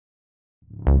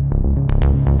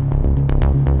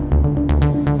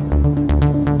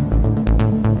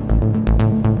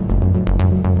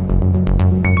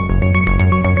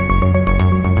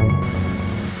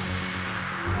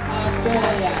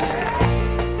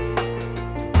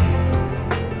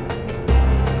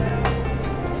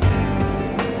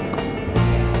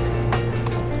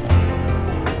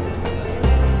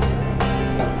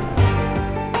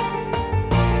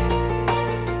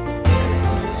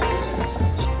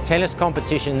tennis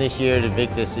competition this year at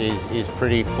Invictus is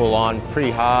pretty full on,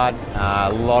 pretty hard. A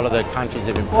lot of the countries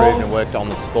have improved and worked on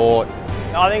the sport.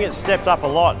 I think it's stepped up a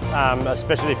lot,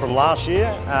 especially from last year.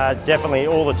 Definitely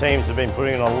all the teams have been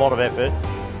putting in a lot of effort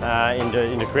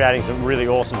into creating some really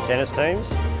awesome tennis teams.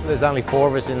 There's only 4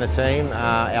 of us in the team.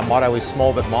 Our motto is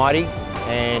small but mighty,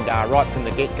 and right from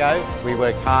the get-go we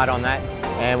worked hard on that,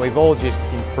 and we've all just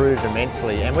improved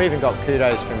immensely. And we even got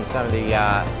kudos from some of the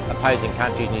opposing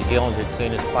countries, New Zealand, who'd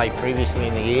seen us play previously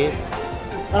in the year.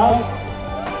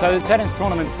 So the tennis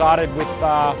tournament started with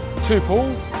 2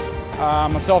 pools.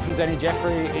 Myself and Danny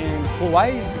Jeffrey in Pool A,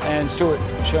 and Stuart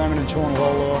Sherman and Sean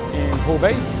Lawler in Pool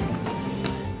B.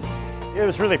 It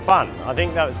was really fun. I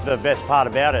think that was the best part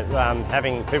about it,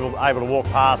 having people able to walk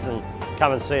past and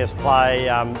come and see us play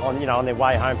on their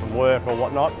way home from work or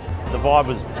whatnot. The vibe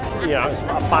was, it was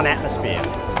a fun atmosphere.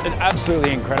 It's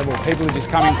absolutely incredible. People are just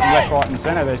coming from left, right and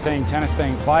centre. They're seeing tennis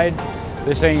being played.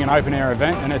 They're seeing an open air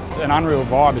event, and it's an unreal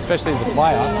vibe, especially as a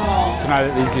player, to know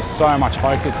that there's just so much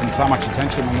focus and so much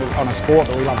attention on a sport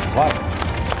that we love to play.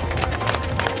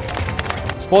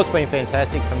 Sport's been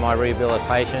fantastic for my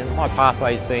rehabilitation. My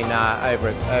pathway's been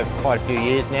over quite a few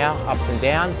years now, ups and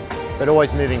downs, but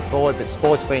always moving forward. But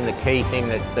sport's been the key thing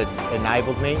that's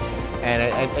enabled me, and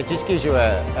it just gives you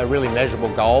a really measurable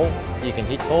goal you can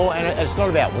hit for. And it's not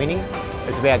about winning,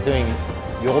 it's about doing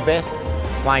your best,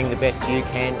 playing the best you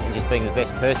can, and just being the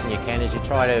best person you can as you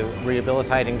try to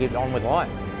rehabilitate and get on with life.